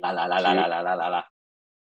La la la la la la la la la.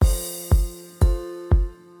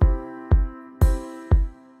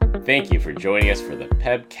 Thank you for joining us for the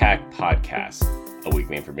PEBCAC podcast, a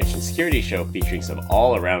weekly information security show featuring some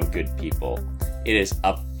all-around good people. It is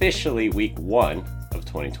officially week 1 of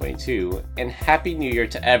 2022, and Happy New Year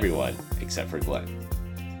to everyone, except for Glenn.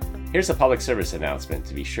 Here's a public service announcement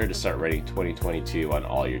to be sure to start writing 2022 on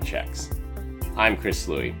all your checks. I'm Chris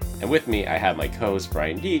Louie, and with me I have my co-host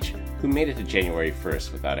Brian Deach, who made it to January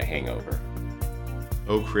 1st without a hangover.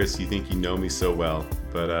 Oh, Chris, you think you know me so well,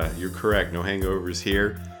 but you're correct. No hangovers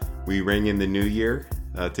here. We ring in the new year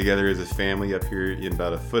together as a family up here in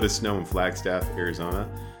about a foot of snow in Flagstaff, Arizona.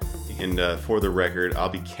 And for the record, I'll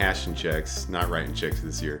be cashing checks, not writing checks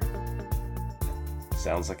this year.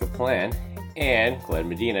 Sounds like a plan. And Glenn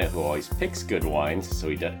Medina, who always picks good wines, so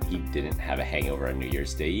he didn't have a hangover on New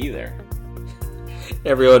Year's Day either.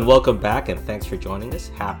 Everyone, welcome back and thanks for joining us.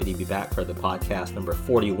 Happy to be back for the podcast number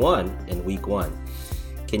 41 in week 1.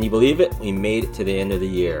 Can you believe it? We made it to the end of the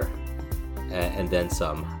year and then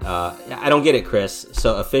some. I don't get it, Chris.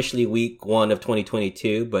 So officially week 1 of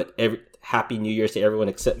 2022, but Happy New Year's to everyone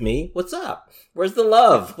except me. What's up? Where's the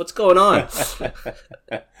love? What's going on?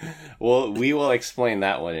 Well, we will explain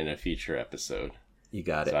that one in a future episode. You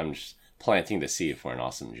got it. So I'm just planting the seed for an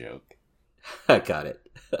awesome joke. I got it.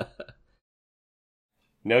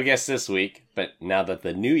 No guests this week, but now that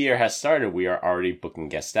the new year has started, we are already booking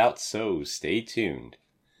guests out, so stay tuned.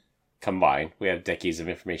 Combined, we have decades of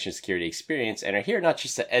information security experience and are here not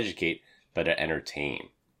just to educate, but to entertain.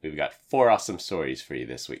 We've got 4 awesome stories for you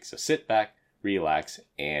this week, so sit back, relax,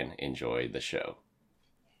 and enjoy the show.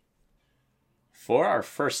 For our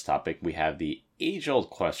first topic, we have the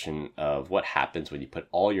age-old question of what happens when you put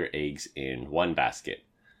all your eggs in one basket.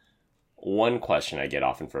 One question I get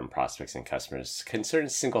often from prospects and customers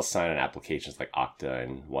concerns single sign-on applications like Okta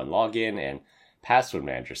and OneLogin and password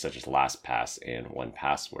managers such as LastPass and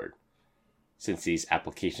 1Password. Since these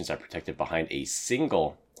applications are protected behind a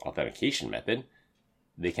single authentication method,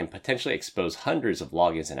 they can potentially expose hundreds of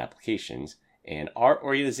logins and applications, and are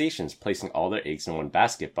organizations placing all their eggs in one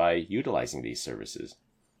basket by utilizing these services?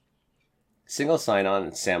 Single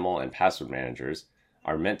sign-on, SAML, and password managers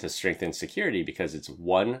are meant to strengthen security because it's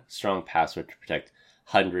one strong password to protect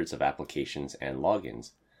hundreds of applications and logins.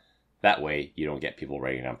 That way, you don't get people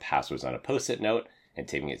writing down passwords on a post-it note and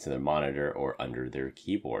taping it to their monitor or under their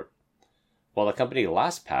keyboard. While the company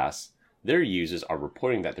LastPass, their users are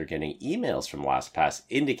reporting that they're getting emails from LastPass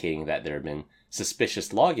indicating that there have been suspicious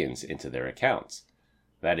logins into their accounts.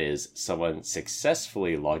 That is, someone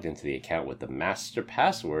successfully logged into the account with the master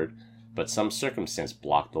password, but some circumstance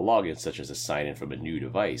blocked the login, such as a sign-in from a new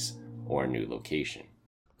device or a new location.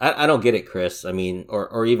 I don't get it, Chris. I mean,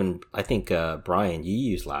 or even, I think, Brian, you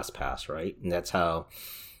use LastPass, right? And that's how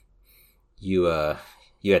you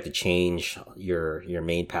had to change your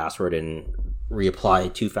main password and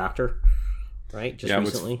reapply 2-factor, right? Just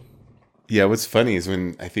recently. What's funny is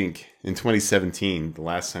when I think in 2017, the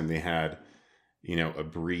last time they had, a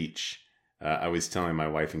breach, I was telling my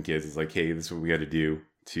wife and kids, it's like, hey, this is what we got to do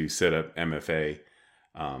to set up MFA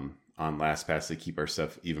on LastPass to keep our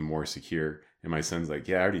stuff even more secure. And my son's like,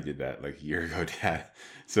 yeah, I already did that like a year ago, Dad.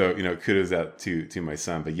 So, kudos out to my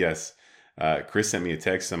son. But yes, Chris sent me a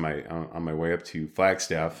text on my way up to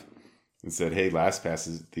Flagstaff and said, hey, LastPass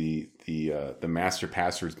is the master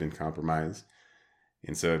password's been compromised.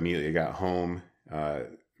 And so immediately I got home,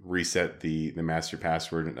 reset the master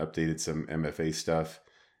password and updated some MFA stuff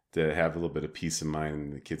to have a little bit of peace of mind.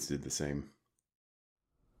 And the kids did the same.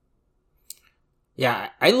 Yeah,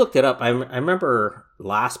 I looked it up. I remember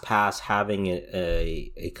LastPass having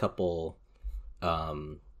a couple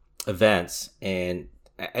events, and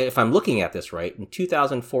if I'm looking at this right, in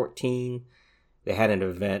 2014, they had an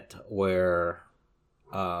event where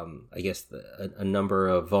I guess a number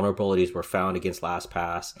of vulnerabilities were found against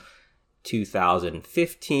LastPass.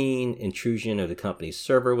 2015, intrusion of the company's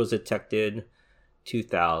server was detected.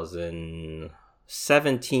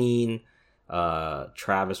 2017,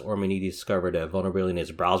 Travis Ormanidi discovered a vulnerability in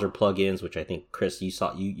his browser plugins, which I think, Chris,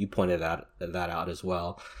 you pointed that out as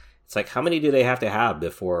well. It's like, how many do they have to have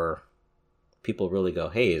before people really go,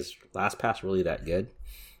 hey, is LastPass really that good?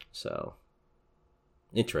 So,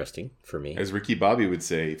 interesting for me. As Ricky Bobby would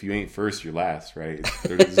say, if you ain't first, you're last, right?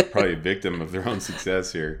 They're probably a victim of their own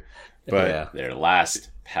success here. But yeah. Their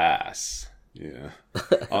LastPass. Yeah.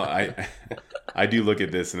 I do look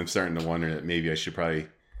at this and I'm starting to wonder that maybe I should probably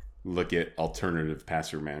look at alternative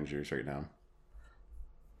password managers right now.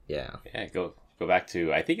 Yeah. Yeah, go back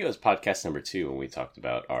to, I think it was podcast number 2 when we talked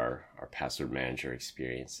about our password manager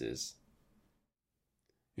experiences.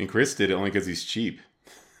 And Chris did it only because he's cheap.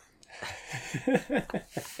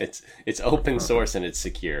 It's open source and it's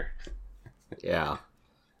secure. Yeah.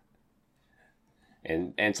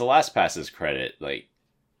 And to LastPass's credit, like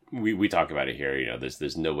we talk about it here, you know,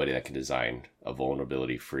 there's nobody that can design a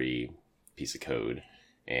vulnerability free piece of code.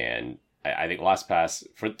 And I think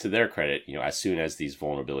LastPass, to their credit, you know, as soon as these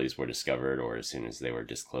vulnerabilities were discovered or as soon as they were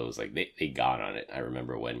disclosed, like they got on it. I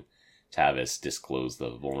remember when Tavis disclosed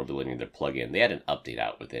the vulnerability in their plugin, they had an update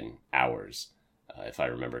out within hours, if I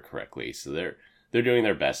remember correctly. So they're doing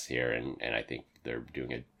their best here, and I think they're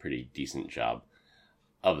doing a pretty decent job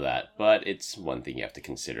of that. But it's one thing you have to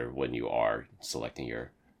consider when you are selecting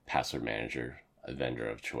your password manager, a vendor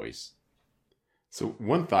of choice. So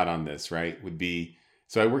one thought on this, right, would be,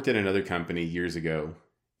 so I worked at another company years ago,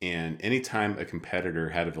 and anytime a competitor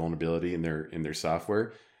had a vulnerability in their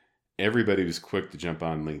software, everybody was quick to jump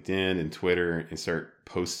on LinkedIn and Twitter and start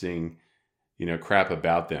posting, you know, crap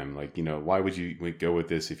about them. Like, you know, why would you go with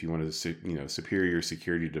this if you wanted a, you know, superior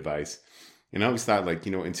security device? And I always thought, like,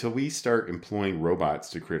 you know, until we start employing robots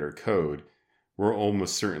to create our code, we're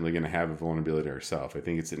almost certainly going to have a vulnerability ourselves. I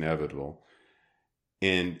think it's inevitable.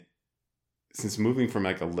 And since moving from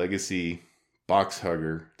like a legacy box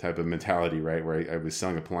hugger type of mentality, right, where I was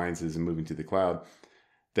selling appliances and moving to the cloud,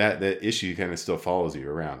 that issue kind of still follows you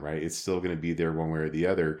around, right? It's still going to be there one way or the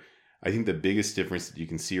other. I think the biggest difference that you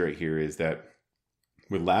can see right here is that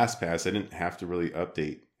with LastPass, I didn't have to really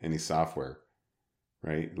update any software,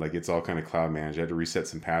 right? Like it's all kind of cloud managed. I had to reset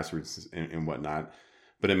some passwords and whatnot.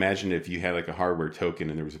 But imagine if you had like a hardware token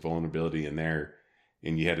and there was a vulnerability in there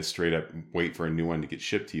and you had to straight up wait for a new one to get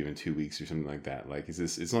shipped to you in 2 weeks or something like that. Like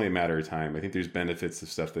it's only a matter of time. I think there's benefits of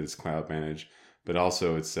stuff that is cloud managed, but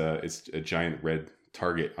also it's a giant red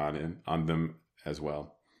target on them as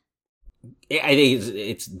well. I think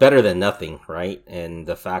it's better than nothing, right? And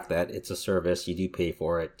the fact that it's a service, you do pay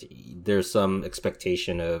for it. There's some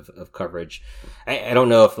expectation of coverage. I don't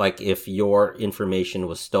know if your information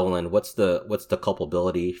was stolen, what's the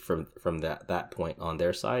culpability from that point on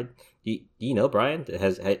their side? Do you know, Brian?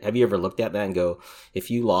 Have you ever looked at that and go,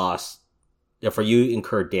 if you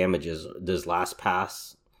incurred damages, does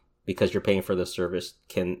LastPass, because you're paying for the service,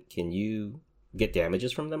 can you get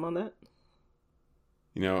damages from them on that?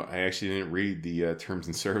 You know, I actually didn't read the terms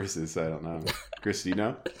and services. So I don't know. Chris, do you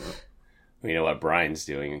know? We know what Brian's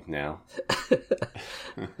doing now.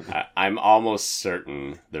 I'm almost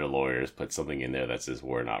certain their lawyers put something in there that says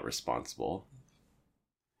we're not responsible.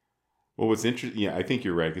 Well, what's interesting, yeah, I think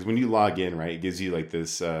you're right. Because when you log in, right, it gives you like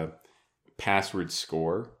this password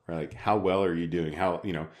score, right? Like how well are you doing? How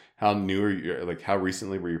new are you? Like how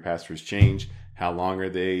recently were your passwords changed? How long are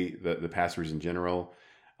they? The passwords in general.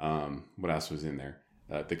 What else was in there?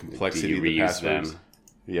 The complexity of the passwords.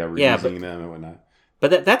 Reusing them and whatnot.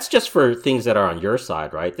 But that's just for things that are on your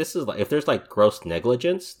side, right? This is like, if there's like gross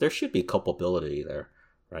negligence, there should be culpability there,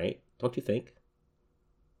 right? Don't you think?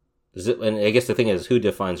 And I guess the thing is, who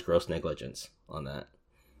defines gross negligence on that?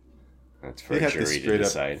 That's for a jury to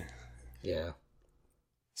decide. Yeah.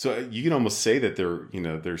 So you can almost say that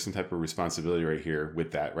there's some type of responsibility right here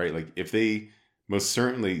with that, right? Like if they most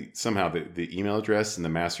certainly somehow the email address and the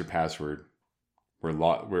master password were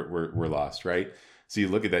lost, right? So you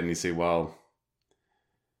look at that and you say, well,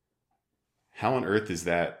 how on earth is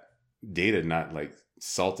that data not like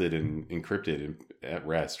salted and encrypted and at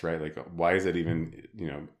rest, right? Like why is that even,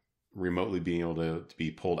 remotely being able to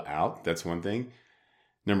be pulled out? That's one thing.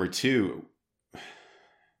 Number two,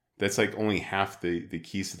 that's like only half the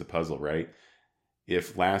keys to the puzzle, right?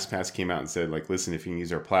 If LastPass came out and said like, listen, if you can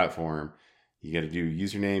use our platform, you got to do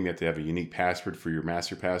username, you have to have a unique password for your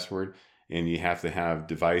master password, and you have to have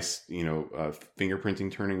device,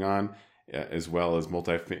 fingerprinting turning on, as well as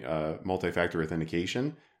multi-factor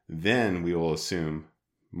authentication, then we will assume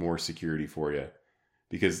more security for you.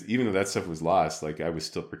 Because even though that stuff was lost, like I was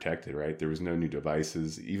still protected, right? There was no new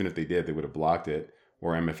devices. Even if they did, they would have blocked it,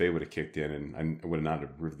 or MFA would have kicked in and I would have not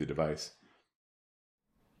approved the device.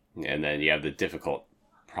 And then you have the difficult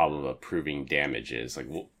problem of proving damages. Like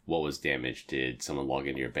what was damaged? Did someone log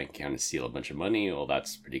into your bank account and steal a bunch of money? Well,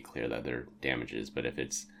 that's pretty clear that they're damages. But if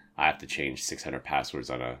it's, I have to change 600 passwords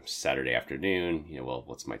on a Saturday afternoon, well,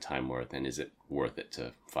 what's my time worth? And is it worth it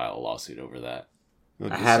to file a lawsuit over that?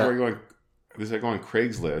 This is like I go on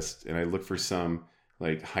Craigslist and I look for some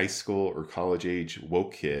like high school or college age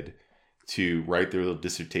woke kid to write their little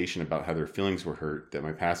dissertation about how their feelings were hurt that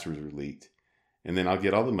my passwords were leaked. And then I'll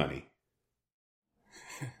get all the money.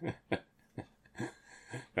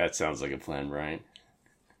 That sounds like a plan, Brian.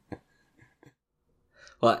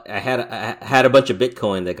 Well, I had a bunch of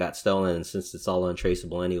Bitcoin that got stolen, and since it's all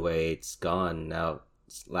untraceable anyway, it's gone. Now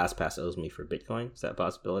LastPass owes me for Bitcoin. Is that a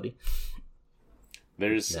possibility?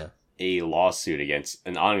 There's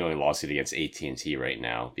an ongoing lawsuit against AT&T right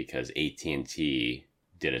now because AT&T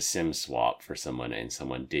did a SIM swap for someone and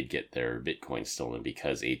someone did get their Bitcoin stolen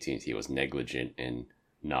because AT&T was negligent in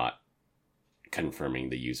not confirming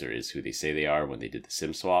the user is who they say they are when they did the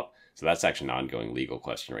SIM swap. So that's actually an ongoing legal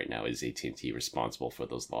question right now. Is AT&T responsible for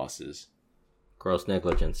those losses? Gross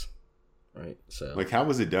negligence. Right. So like, how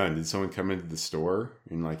was it done? Did someone come into the store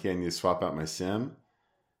and like, yeah, I need to swap out my SIM?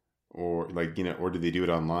 Or like, or did they do it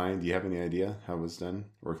online? Do you have any idea how it was done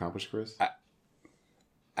or accomplished, Chris?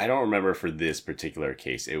 I don't remember for this particular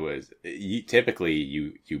case. It was typically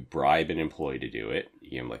you bribe an employee to do it.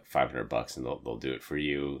 You give them like $500 and they'll do it for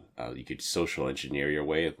you. You could social engineer your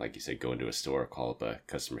way, like you said, go into a store, call up a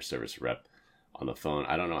customer service rep on the phone.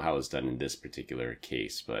 I don't know how it was done in this particular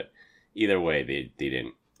case, but either way, they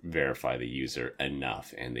didn't verify the user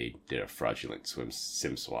enough and they did a fraudulent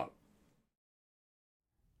SIM swap.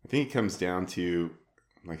 I think it comes down to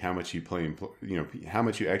like how much you how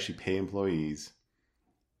much you actually pay employees,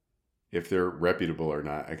 if they're reputable or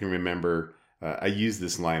not. I can remember I use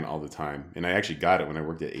this line all the time, and I actually got it when I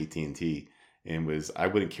worked at AT&T, and I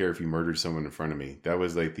wouldn't care if you murdered someone in front of me. That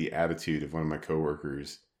was like the attitude of one of my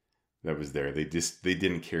coworkers that was there. They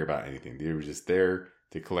didn't care about anything. They were just there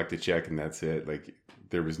to collect a check, and that's it. Like,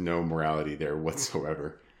 there was no morality there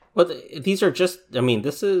whatsoever. Well, these are just,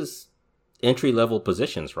 this is entry-level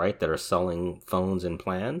positions, right, that are selling phones and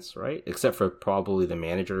plans, right? Except for probably the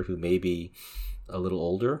manager who may be a little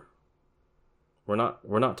older. We're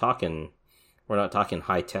not talking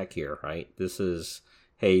high tech here, right? This is,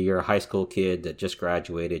 hey, you're a high school kid that just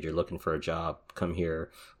graduated, you're looking for a job, come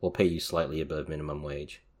here, we'll pay you slightly above minimum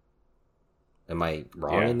wage. Am I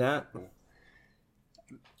wrong in that?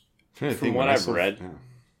 From what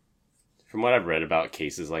I've read about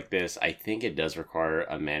cases like this, I think it does require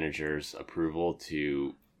a manager's approval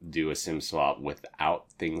to do a SIM swap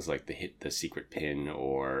without things like the secret PIN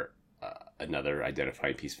or another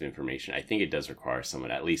identifying piece of information. I think it does require someone,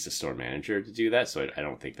 at least a store manager, to do that. So I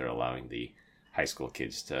don't think they're allowing the high school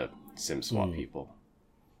kids to SIM swap people.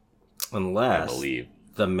 Unless I believe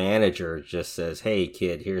the manager just says, hey,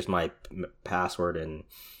 kid, here's my password and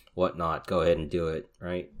whatnot. Go ahead and do it,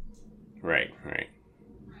 right? Right.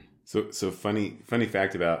 So funny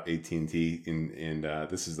fact about AT&T, and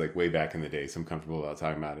this is like way back in the day, so I'm comfortable about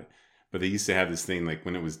talking about it. But they used to have this thing, like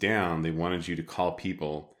when it was down, they wanted you to call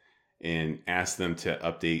people and ask them to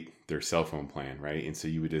update their cell phone plan, right? And so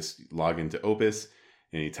you would just log into Opus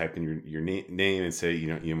and you type in your name and say,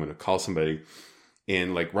 you want to call somebody.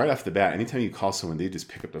 And like right off the bat, anytime you call someone, they just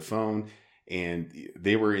pick up the phone, and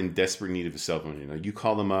they were in desperate need of a cell phone. You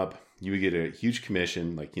call them up, you would get a huge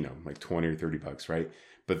commission, like 20 or $30, right?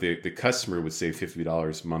 But the customer would save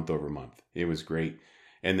 $50 month over month. It was great.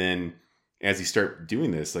 And then as you start doing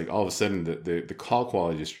this, like all of a sudden the call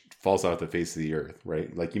quality just falls off the face of the earth,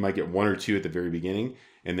 right? Like you might get one or two at the very beginning,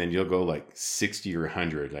 and then you'll go like 60 or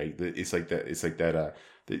 100. Like it's like that.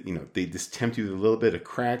 They just tempt you with a little bit of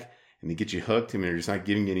crack, and they get you hooked, and they're just not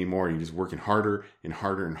giving you any more. You're just working harder and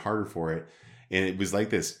harder and harder for it. And it was like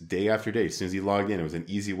this day after day. As soon as you log in, it was an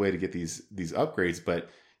easy way to get these upgrades, but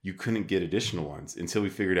you couldn't get additional ones until we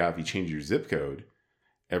figured out if you change your zip code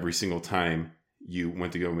every single time you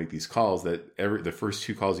went to go make these calls, that the first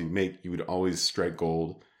two calls you make, you would always strike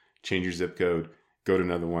gold, change your zip code, go to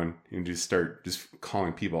another one, and just start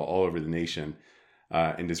calling people all over the nation,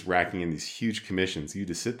 and just racking in these huge commissions. You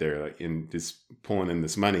just sit there like and just pulling in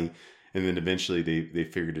this money. And then eventually they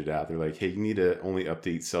figured it out. They're like, hey, you need to only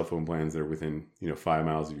update cell phone plans that are within 5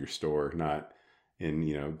 miles of your store, not in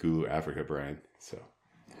Gulu Africa brand. So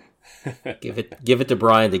give it to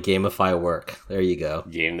Brian to gamify work. There you go.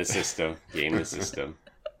 Game the system.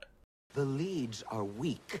 The leads are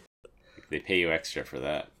weak. They pay you extra for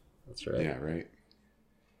that. That's right. Yeah, right.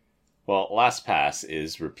 Well, LastPass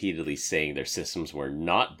is repeatedly saying their systems were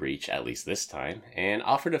not breached, at least this time, and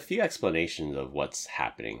offered a few explanations of what's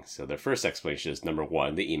happening. So their first explanation is, number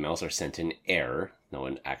one, the emails are sent in error. No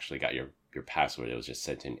one actually got your password. It was just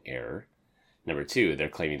sent in error. Number two, they're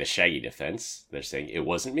claiming the Shaggy defense. They're saying it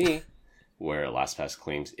wasn't me, where LastPass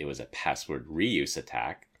claims it was a password reuse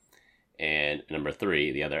attack. And number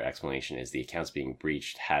three, the other explanation is the accounts being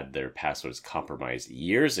breached had their passwords compromised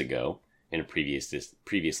years ago in a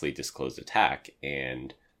previously disclosed attack,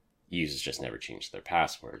 and users just never changed their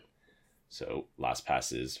password. So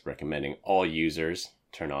LastPass is recommending all users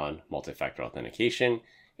turn on multi-factor authentication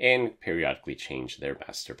and periodically change their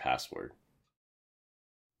master password.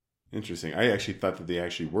 Interesting. I actually thought that they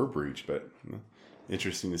actually were breached, but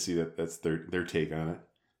interesting to see that that's their take on it.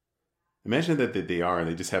 Imagine that they are, and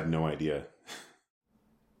they just have no idea.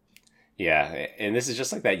 Yeah, and this is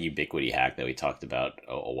just like that ubiquity hack that we talked about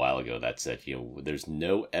a while ago that said, there's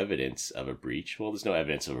no evidence of a breach. Well, there's no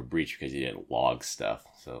evidence of a breach because you didn't log stuff.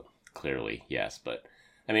 So clearly, yes. But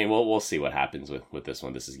I mean, we'll see what happens with this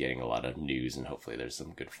one. This is getting a lot of news, and hopefully there's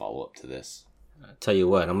some good follow-up to this. I'll tell you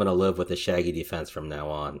what, I'm going to live with the Shaggy defense from now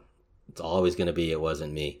on. It's always going to be, it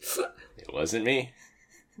wasn't me. It wasn't me.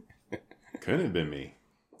 Couldn't have been me.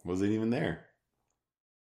 Wasn't even there.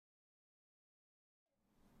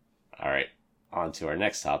 All right, on to our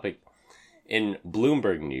next topic. In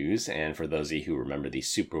Bloomberg News, and for those of you who remember the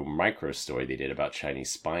Super Micro story they did about Chinese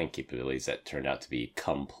spying capabilities that turned out to be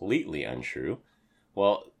completely untrue,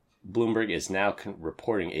 well, Bloomberg is now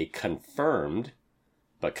reporting a confirmed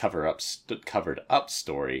but covered up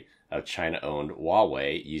story of China-owned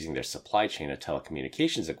Huawei using their supply chain of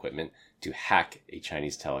telecommunications equipment to hack a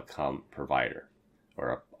Chinese telecom provider,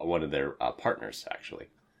 or one of their partners, actually.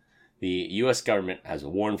 The U.S. government has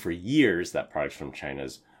warned for years that products from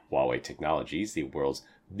China's Huawei Technologies, the world's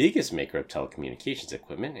biggest maker of telecommunications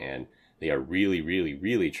equipment, and they are really, really,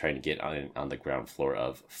 really trying to get on the ground floor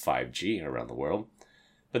of 5G around the world.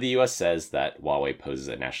 But the U.S. says that Huawei poses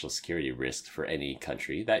a national security risk for any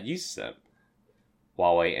country that uses them.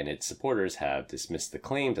 Huawei and its supporters have dismissed the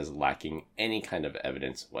claims as lacking any kind of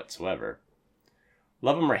evidence whatsoever.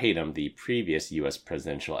 Love him or hate him, the previous U.S.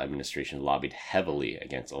 presidential administration lobbied heavily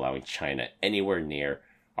against allowing China anywhere near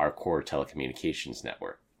our core telecommunications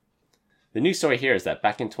network. The news story here is that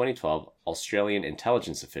back in 2012, Australian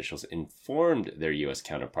intelligence officials informed their U.S.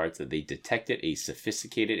 counterparts that they detected a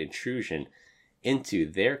sophisticated intrusion into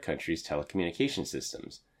their country's telecommunication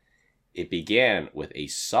systems. It began with a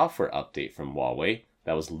software update from Huawei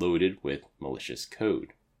that was loaded with malicious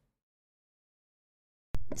code.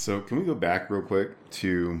 So can we go back real quick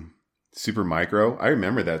to Super Micro? I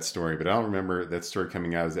remember that story, but I don't remember that story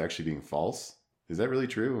coming out as actually being false. Is that really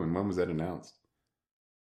true? And when was that announced?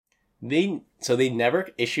 They never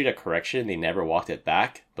issued a correction. They never walked it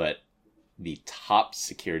back. But the top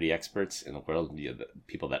security experts in the world, the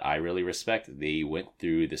people that I really respect, they went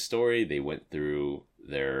through the story. They went through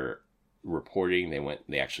their reporting.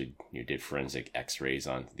 They actually did forensic X-rays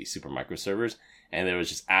on the Super Micro servers. And there was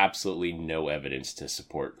just absolutely no evidence to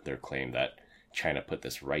support their claim that China put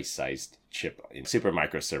this rice-sized chip in Super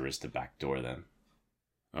Micro servers to backdoor them.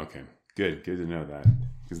 Okay, good to know that.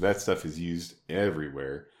 Because that stuff is used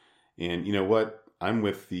everywhere. And you know what? I'm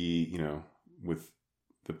with with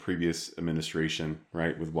the previous administration,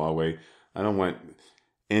 right, with Huawei. I don't want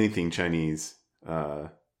anything Chinese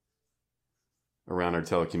around our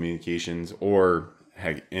telecommunications or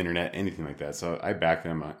internet, anything like that. So I back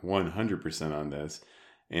them 100% on this.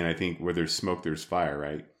 And I think where there's smoke, there's fire,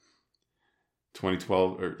 right?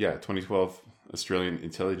 2012 Australian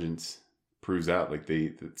intelligence proves out like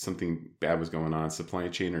that something bad was going on, supply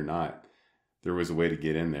chain or not. There was a way to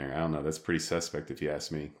get in there. I don't know. That's pretty suspect if you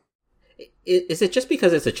ask me. Is it just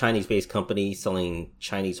because it's a Chinese-based company selling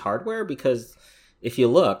Chinese hardware? Because if you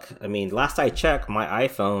look, I mean, last I checked, my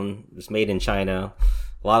iPhone was made in China.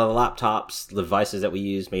 A lot of the laptops, the devices that we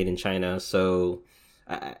use, made in China. So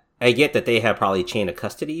I get that they have probably chain of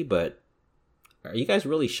custody, but are you guys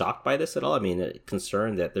really shocked by this at all? I mean,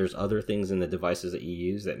 concerned that there's other things in the devices that you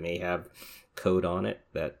use that may have code on it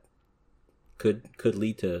that could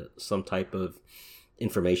lead to some type of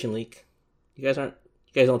information leak? You guys don't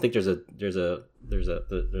think there's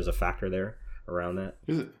a factor there around that?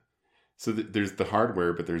 So there's the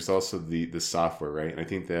hardware, but there's also the software, right? And I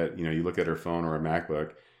think that, you look at our phone or a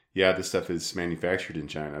MacBook, yeah, this stuff is manufactured in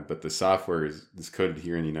China, but the software is coded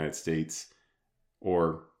here in the United States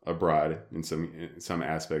or abroad in some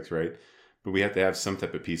aspects, right? But we have to have some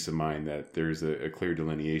type of peace of mind that there's a clear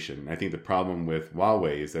delineation. I think the problem with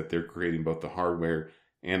Huawei is that they're creating both the hardware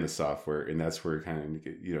and the software, and that's where it kind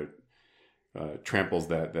of tramples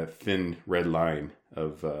that thin red line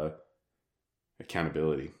of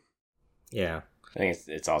accountability. Yeah. I think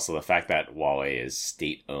it's also the fact that Huawei is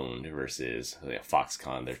state-owned versus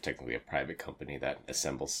Foxconn. They're technically a private company that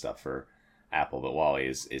assembles stuff for Apple, but Huawei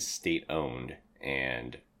is state-owned,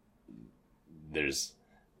 and there's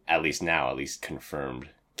at least confirmed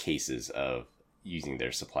cases of using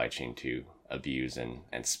their supply chain to abuse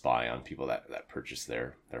and spy on people that purchase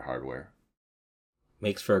their hardware.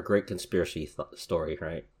 Makes for a great conspiracy story,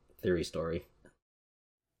 right? Theory story.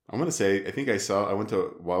 I'm going to say, I went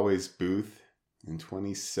to Huawei's booth in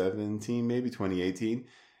 2017, maybe 2018.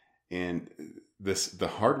 And the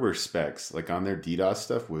hardware specs, like on their DDoS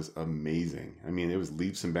stuff, was amazing. I mean, it was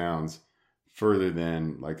leaps and bounds further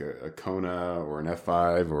than like a Kona or an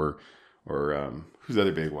F5 or who's the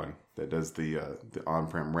other big one that does the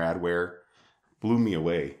on-prem Radware. blew me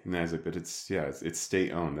away. And I was like, but it's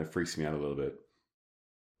state owned. That freaks me out a little bit.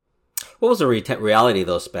 What was the reality of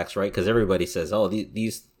those specs, right? Because everybody says, "Oh,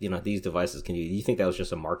 these devices can you." Do you think that was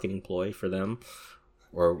just a marketing ploy for them,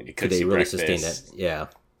 or could they really sustain that? Yeah,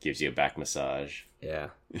 gives you a back massage. Yeah,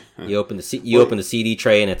 you open the CD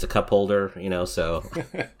tray and it's a cup holder, So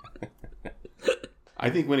I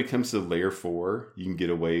think when it comes to layer 4, you can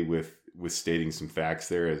get away with stating some facts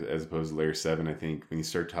there as opposed to layer 7. I think when you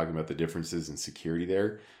start talking about the differences in security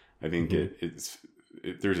there, I think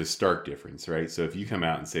there's a stark difference, right? So if you come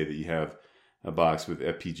out and say that you have a box with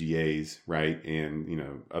FPGAs, right,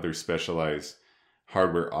 and other specialized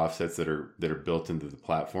hardware offsets that are built into the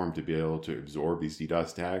platform to be able to absorb these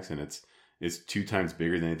DDoS attacks, and it's 2 times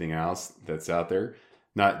bigger than anything else that's out there.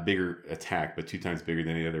 Not bigger attack, but 2 times bigger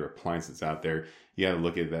than any other appliance that's out there. You got to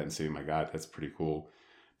look at that and say, "My God, that's pretty cool."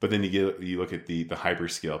 But then you look at the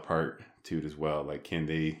hyperscale part to it as well. Like, can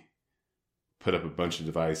they put up a bunch of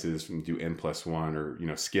devices and do N+1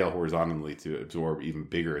 or scale horizontally to absorb even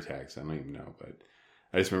bigger attacks? I don't even know, but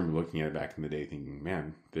I just remember looking at it back in the day, thinking,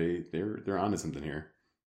 "Man, they're onto something here."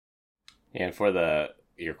 And for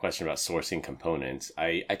your question about sourcing components,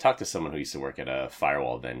 I talked to someone who used to work at a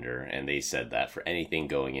firewall vendor, and they said that for anything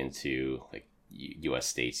going into like U.S.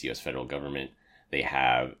 states, U.S. federal government, they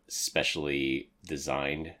have specially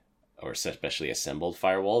designed or specially assembled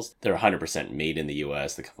firewalls. They're 100% made in the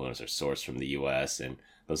U.S. The components are sourced from the U.S. and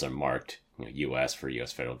those are marked U.S. for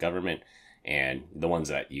U.S. federal government. And the ones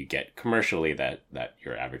that you get commercially that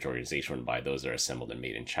your average organization would buy, those are assembled and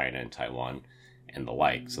made in China and Taiwan and the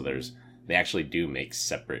like. So they actually do make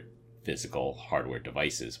separate physical hardware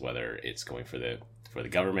devices, whether it's going for the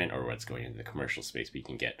government or what's going into the commercial space. But you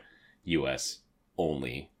can get U.S.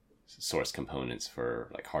 only source components for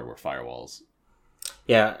like hardware firewalls.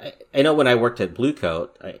 Yeah, I know when I worked at Blue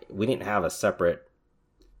Coat, we didn't have a separate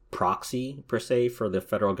proxy per se for the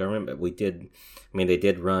federal government, but we did. I mean, they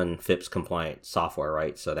did run FIPS compliant software,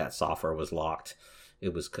 right? So that software was locked.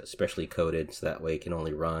 It was specially coded so that way it can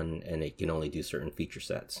only run and it can only do certain feature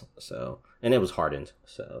sets. So, and it was hardened.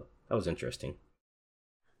 So that was interesting.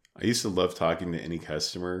 I used to love talking to any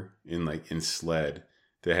customer in SLED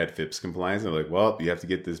that had FIPS compliance. They're like, "Well, you have to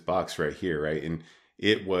get this box right here," right? And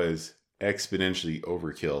it was exponentially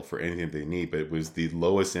overkill for anything they need, but it was the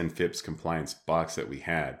lowest end FIPS compliance box that we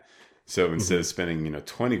had. So instead of spending,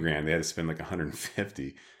 $20,000, they had to spend like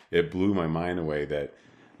 $150. It blew my mind away that,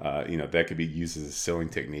 that could be used as a selling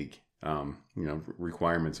technique,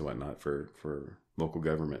 requirements and whatnot for local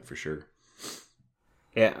government for sure.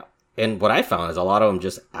 Yeah. And what I found is a lot of them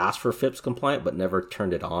just asked for FIPS compliant, but never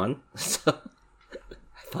turned it on. So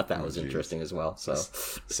I thought that was interesting as well. So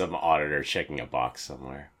some auditor checking a box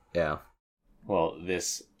somewhere. Yeah. Well,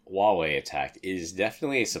 this Huawei attack is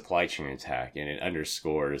definitely a supply chain attack, and it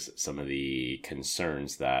underscores some of the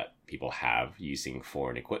concerns that people have using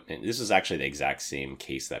foreign equipment. This is actually the exact same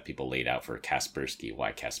case that people laid out for Kaspersky,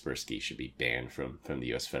 why Kaspersky should be banned from the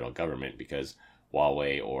U.S. federal government, because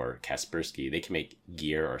Huawei or Kaspersky, they can make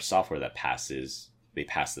gear or software that pass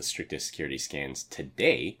the strictest security scans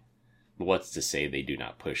today. What's to say they do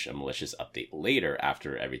not push a malicious update later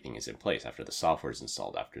after everything is in place, after the software is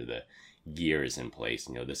installed, after the gear is in place?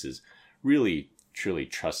 This is really, truly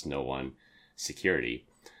trust no one security.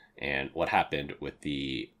 And what happened with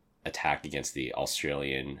the attack against the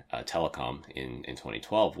Australian telecom in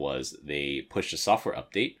 2012 was they pushed a software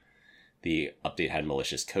update. The update had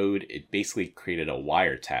malicious code. It basically created a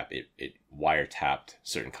wiretap. It wiretapped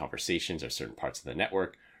certain conversations or certain parts of the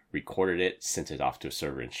network, recorded it, sent it off to a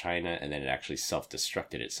server in China, and then it actually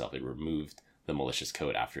self-destructed itself. It removed the malicious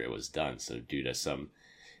code after it was done. So due to some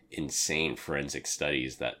insane forensic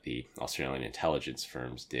studies that the Australian intelligence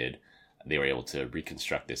firms did, they were able to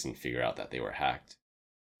reconstruct this and figure out that they were hacked.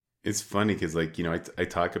 It's funny because, I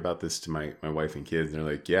talk about this to my wife and kids, and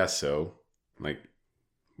they're like, "Yeah, so," I'm like,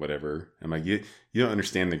 whatever. I'm like, you don't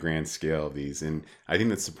understand the grand scale of these. And I think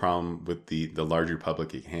that's the problem with the larger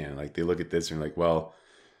public at hand. Like, they look at this and they're like, well,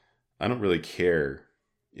 I don't really care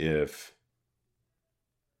if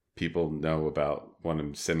people know about what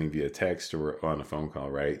I'm sending via text or on a phone call,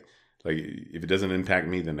 right? Like, if it doesn't impact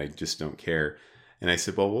me, then I just don't care. And I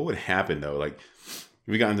said, well, what would happen though? Like,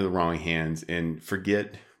 we got into the wrong hands, and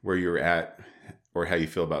forget where you're at or how you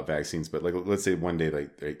feel about vaccines. But let's say one day,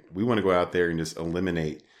 like we want to go out there and just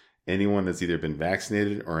eliminate anyone that's either been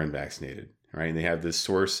vaccinated or unvaccinated, right? And they have this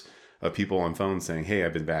source of people on phones saying, "Hey,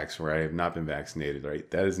 I've been vaxxed," or "I have not been vaccinated," right?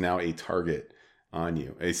 That is now a target on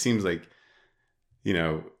you. It seems like,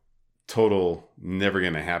 total never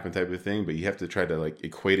going to happen type of thing, but you have to try to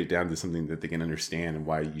equate it down to something that they can understand and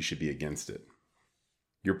why you should be against it.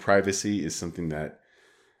 Your privacy is something that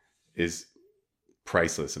is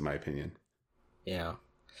priceless in my opinion. Yeah.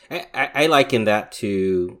 I liken that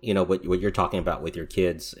to, what you're talking about with your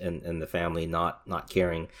kids and the family not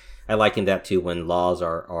caring. I liken that to when laws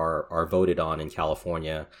are voted on in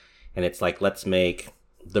California, and it's like, let's make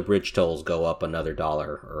the bridge tolls go up another dollar,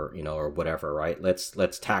 or whatever, right?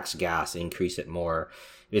 Let's tax gas, increase it more.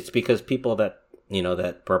 It's because people that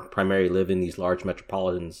primarily live in these large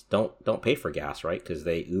metropolitans don't pay for gas, right? Because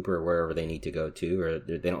they Uber wherever they need to go to, or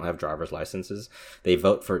they don't have driver's licenses. They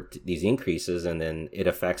vote for these increases, and then it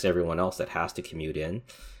affects everyone else that has to commute in.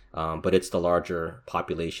 But it's the larger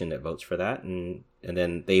population that votes for that, and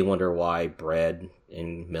then they wonder why bread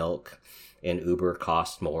and milk and Uber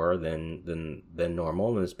costs more than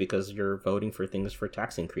normal, and it's because you're voting for things for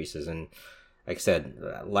tax increases. And like I said,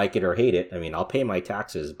 like it or hate it, I mean, I'll pay my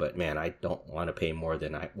taxes, but man, I don't want to pay more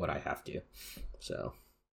than what I have to. So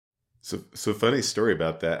funny story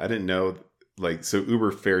about that. I didn't know, so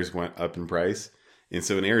Uber fares went up in price. And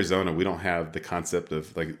so in Arizona, we don't have the concept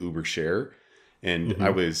of like Uber share. And I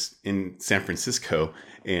was in San Francisco,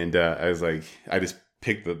 and I was like, I just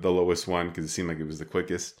picked the lowest one because it seemed like it was the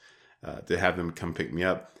quickest to have them come pick me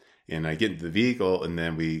up. And I get into the vehicle, and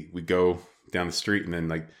then we go down the street, and then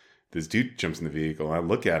like this dude jumps in the vehicle, and I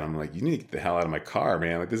look at him like, you need to get the hell out of my car,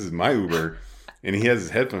 man. Like, this is my Uber. And he has his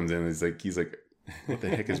headphones in, and he's like, what the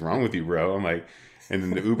heck is wrong with you, bro? I'm like, and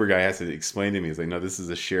then the Uber guy has to explain to me, he's like, no, this is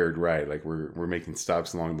a shared ride. Like, we're making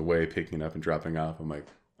stops along the way, picking up and dropping off. I'm like,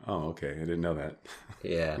 oh, okay. I didn't know that.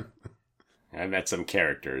 Yeah. I met some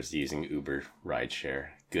characters using Uber rideshare,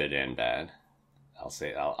 good and bad.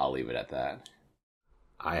 I'll leave it at that.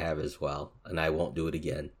 I have as well, and I won't do it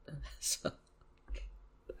again. So.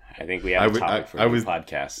 I think we have a topic for the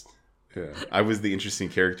podcast. Yeah, I was the interesting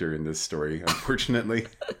character in this story, unfortunately.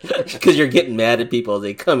 Because you're getting mad at people as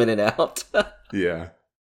they come in and out. Yeah.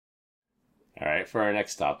 All right, for our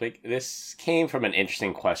next topic, this came from an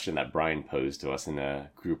interesting question that Brian posed to us in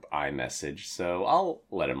a group iMessage, so I'll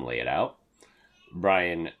let him lay it out.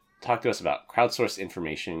 Brian, talk to us about crowdsourced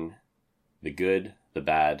information, the good, the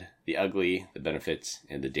bad, the ugly, the benefits,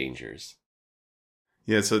 and the dangers.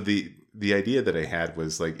 Yeah, so the idea that I had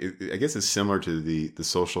was like, I guess it's similar to the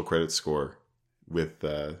social credit score with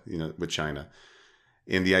with China.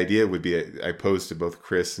 And the idea would be, I posed to both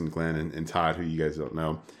Chris and Glenn and Todd, who you guys don't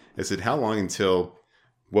know. I said, how long until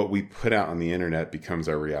what we put out on the internet becomes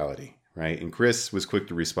our reality, right? And Chris was quick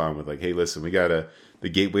to respond with like, hey, listen, we got the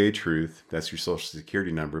gateway of truth. That's your social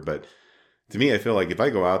security number. But to me, I feel like if I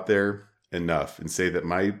go out there enough and say that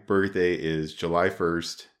my birthday is July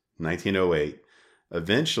 1st, 1908,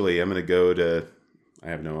 eventually I'm going to go to, I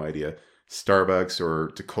have no idea, Starbucks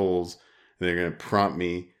or to Kohl's, and they're going to prompt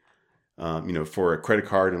me, for a credit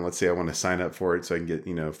card. And let's say I want to sign up for it so I can get,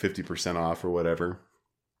 50% off or whatever.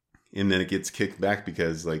 And then it gets kicked back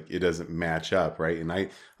because like it doesn't match up, right? And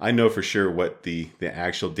I know for sure what the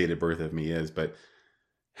actual date of birth of me is, but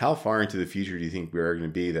how far into the future do you think we are going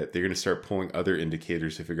to be that they're going to start pulling other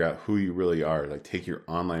indicators to figure out who you really are? Like take your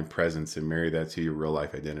online presence and marry that to your real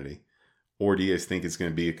life identity. Or do you guys think it's going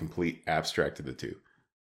to be a complete abstract of the two?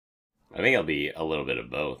 I think it'll be a little bit of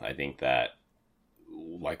both. I think that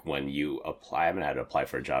like when you apply, I haven't had to apply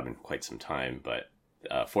for a job in quite some time, but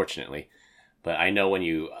fortunately. But I know when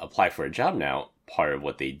you apply for a job now, part of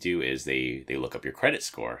what they do is they look up your credit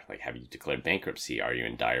score. Like, have you declared bankruptcy? Are you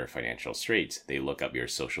in dire financial straits? They look up your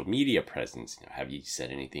social media presence. Have you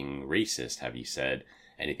said anything racist? Have you said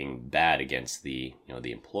anything bad against the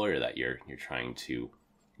the employer that you're trying to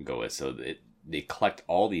go with? So they collect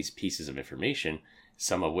all these pieces of information,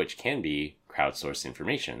 some of which can be crowdsourced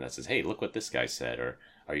information that says, hey, look what this guy said, or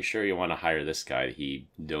are you sure you want to hire this guy? He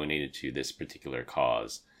donated to this particular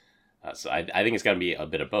cause. So I think it's going to be a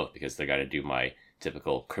bit of both, because they're going to do my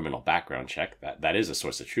typical criminal background check. That is a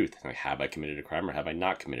source of truth. Like, have I committed a crime or have I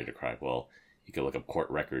not committed a crime? Well, you can look up court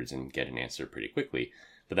records and get an answer pretty quickly.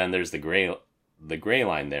 But then there's the gray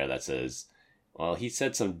line there that says, well, he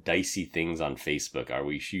said some dicey things on Facebook.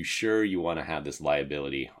 Are you sure you want to have this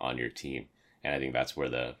liability on your team? And I think that's where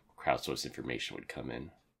the crowdsourced information would come in.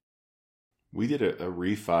 We did a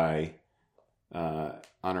refi on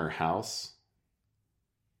our house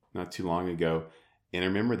not too long ago, and I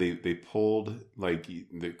remember they pulled like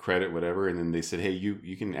the credit, whatever, and then they said, hey,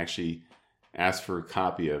 you can actually ask for a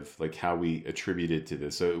copy of like how we attributed to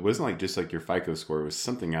this. So it wasn't like just like your FICO score, it was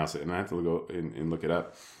something else, and I have to go and look it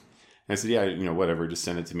up. And I said, yeah, whatever, just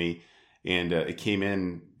send it to me. And it came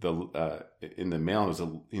in the mail. It was I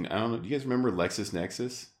don't know, do you guys remember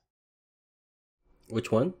LexisNexis?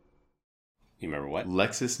 Which one? You remember what?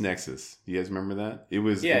 LexisNexis. You guys remember that? It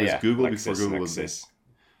was Google Lexis, before Google Nexis. was.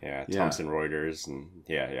 Yeah, Thomson Reuters, and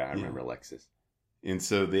I remember Lexis. And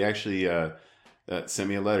so they actually sent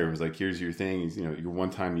me a letter. It was like, here's your thing, your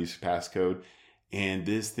one-time use passcode. And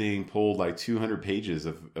this thing pulled like 200 pages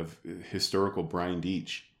of historical Brian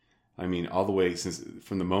Deitch. I mean, all the way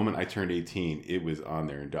from the moment I turned 18, it was on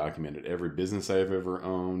there and documented. Every business I've ever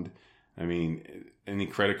owned. I mean, any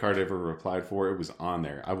credit card I ever applied for, it was on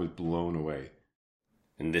there. I was blown away.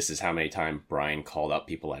 And this is how many times Brian called out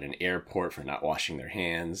people at an airport for not washing their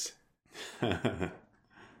hands.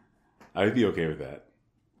 I'd be okay with that.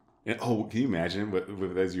 And, can you imagine what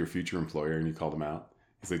as your future employer and you called him out?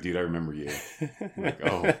 He's like, dude, I remember you. I'm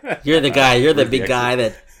like, you're the guy. You're the big guy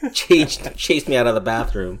that chased me out of the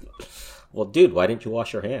bathroom. Well, dude, why didn't you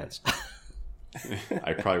wash your hands?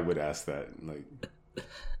 I probably would ask that. Like,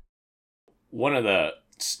 one of the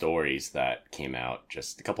stories that came out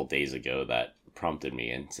just a couple days ago that prompted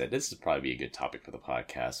me and said this would probably be a good topic for the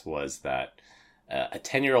podcast was that a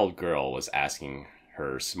 10-year-old girl was asking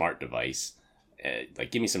her smart device,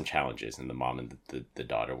 like, give me some challenges, and the mom and the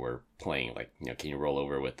daughter were playing, like, can you roll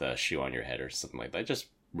over with a shoe on your head or something like that, just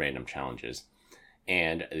random challenges.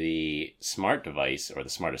 And the smart device, or the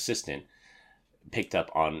smart assistant, picked up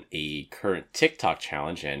on a current TikTok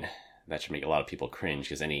challenge, and that should make a lot of people cringe,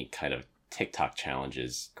 because any kind of TikTok challenge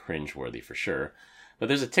is cringeworthy for sure. But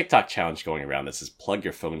there's a TikTok challenge going around that says plug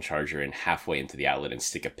your phone charger in halfway into the outlet and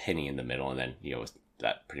stick a penny in the middle, and then,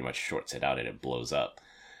 that pretty much shorts it out and it blows up.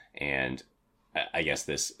 And I guess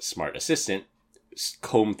this smart assistant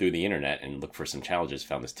combed through the internet and looked for some challenges,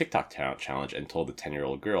 found this TikTok challenge, and told the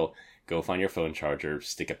 10-year-old girl, go find your phone charger,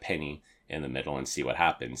 stick a penny in the middle, and see what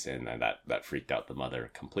happens. And that freaked out the mother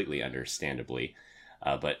completely, understandably.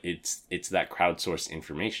 But it's that crowdsourced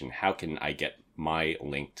information. How can I get my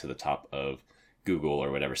link to the top of Google or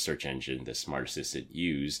whatever search engine the smart assistant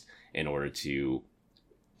used in order to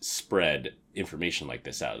spread information like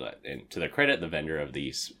this out? And to their credit, the vendor of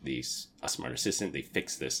these smart assistant, they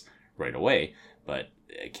fix this right away. But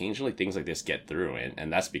occasionally things like this get through,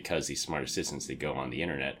 and that's because these smart assistants, they go on the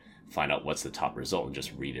internet, find out what's the top result, and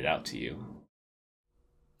just read it out to you.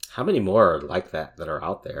 How many more are like that are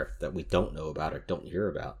out there that we don't know about or don't hear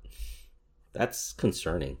about? That's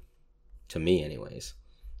concerning, to me anyways,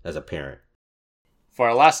 as a parent. For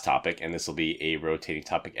our last topic, and this will be a rotating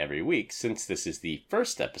topic every week, since this is the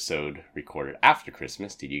first episode recorded after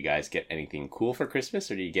Christmas, did you guys get anything cool for Christmas,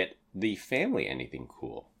 or did you get the family anything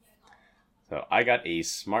cool? So I got a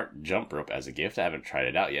smart jump rope as a gift. I haven't tried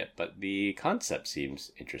it out yet, but the concept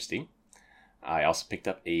seems interesting. I also picked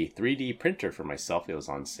up a 3D printer for myself. It was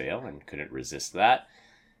on sale and couldn't resist that.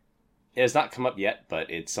 It has not come up yet,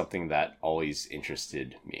 but it's something that always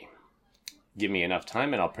interested me. Give me enough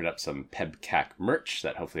time and I'll print up some PebCac merch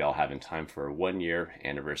that hopefully I'll have in time for a 1-year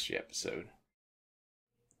anniversary episode.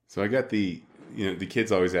 So I got the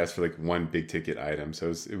kids always ask for like one big ticket item.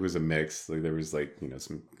 So it was a mix. Like there was like,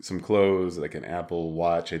 some clothes, like an Apple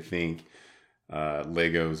Watch, I think,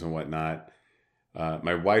 Legos and whatnot.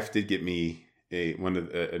 My wife did get me a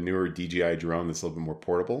newer DJI drone that's a little bit more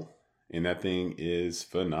portable. And that thing is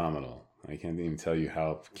phenomenal. I can't even tell you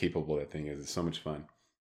how capable that thing is. It's so much fun.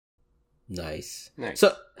 Nice.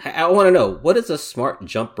 So I want to know, what does a smart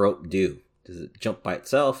jump rope do? Does it jump by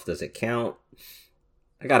itself? Does it count?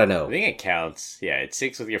 I gotta know. I think it counts. Yeah, it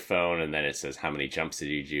syncs with your phone, and then it says how many jumps did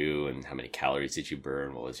you do, and how many calories did you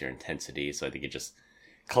burn, what was your intensity. So I think it just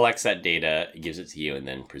collects that data, gives it to you, and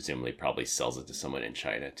then presumably probably sells it to someone in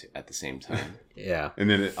China at the same time. Yeah. And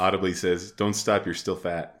then it audibly says, don't stop, you're still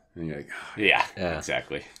fat. And you're like, oh, yeah,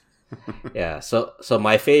 exactly. Yeah, so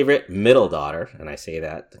my favorite middle daughter, and I say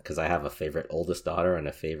that because I have a favorite oldest daughter and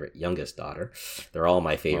a favorite youngest daughter. They're all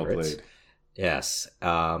my favorites. Well played. Yes.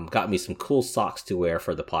 Got me some cool socks to wear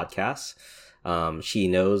for the podcast. She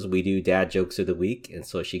knows we do dad jokes of the week, and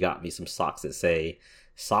so she got me some socks that say,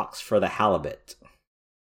 socks for the halibut.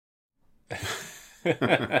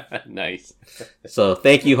 Nice. So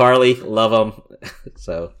thank you, Harley. Love them.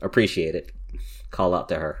 So appreciate it. Call out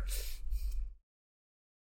to her.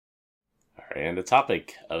 All right, and the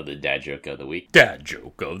topic of the dad joke of the week. Dad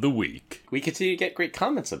joke of the week. We continue to get great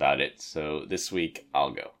comments about it, so this week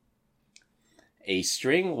I'll go. A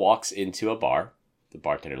string walks into a bar. The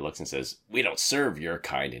bartender looks and says, "We don't serve your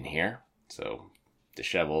kind in here." So,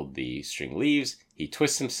 disheveled, the string leaves. He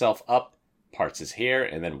twists himself up, parts his hair,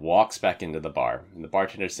 and then walks back into the bar. And the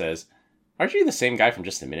bartender says, "Aren't you the same guy from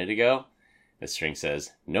just a minute ago?" The string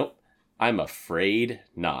says, "Nope, I'm afraid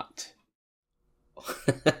not."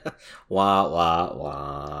 Wah, wah,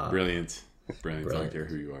 wah. Brilliant. I don't care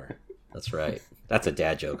who you are. That's right. That's a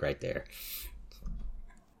dad joke right there.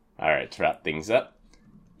 All right, to wrap things up.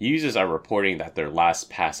 Users are reporting that their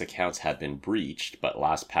LastPass accounts have been breached, but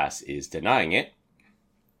LastPass is denying it.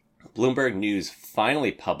 Bloomberg News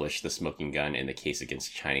finally published the smoking gun in the case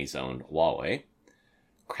against Chinese-owned Huawei.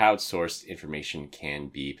 Crowdsourced information can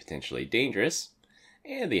be potentially dangerous.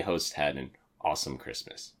 And the host had an awesome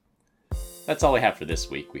Christmas. That's all we have for this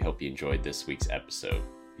week. We hope you enjoyed this week's episode.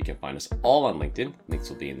 You can find us all on LinkedIn. Links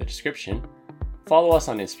will be in the description. Follow us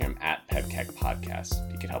on Instagram at PEBCAK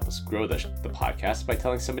Podcast. You can help us grow the podcast by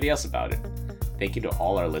telling somebody else about it. Thank you to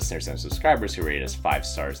all our listeners and subscribers who rated us 5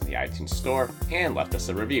 stars in the iTunes store and left us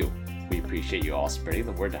a review. We appreciate you all spreading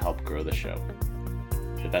the word to help grow the show.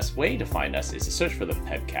 The best way to find us is to search for the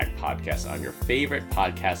PEBCAK Podcast on your favorite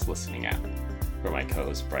podcast listening app. For my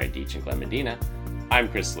co-hosts Brian Deitch and Glenn Medina, I'm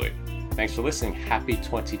Chris Lui. Thanks for listening. Happy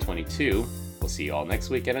 2022. We'll see you all next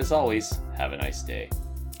week, and as always, have a nice day.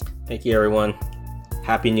 Thank you, everyone.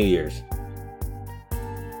 Happy New Year's.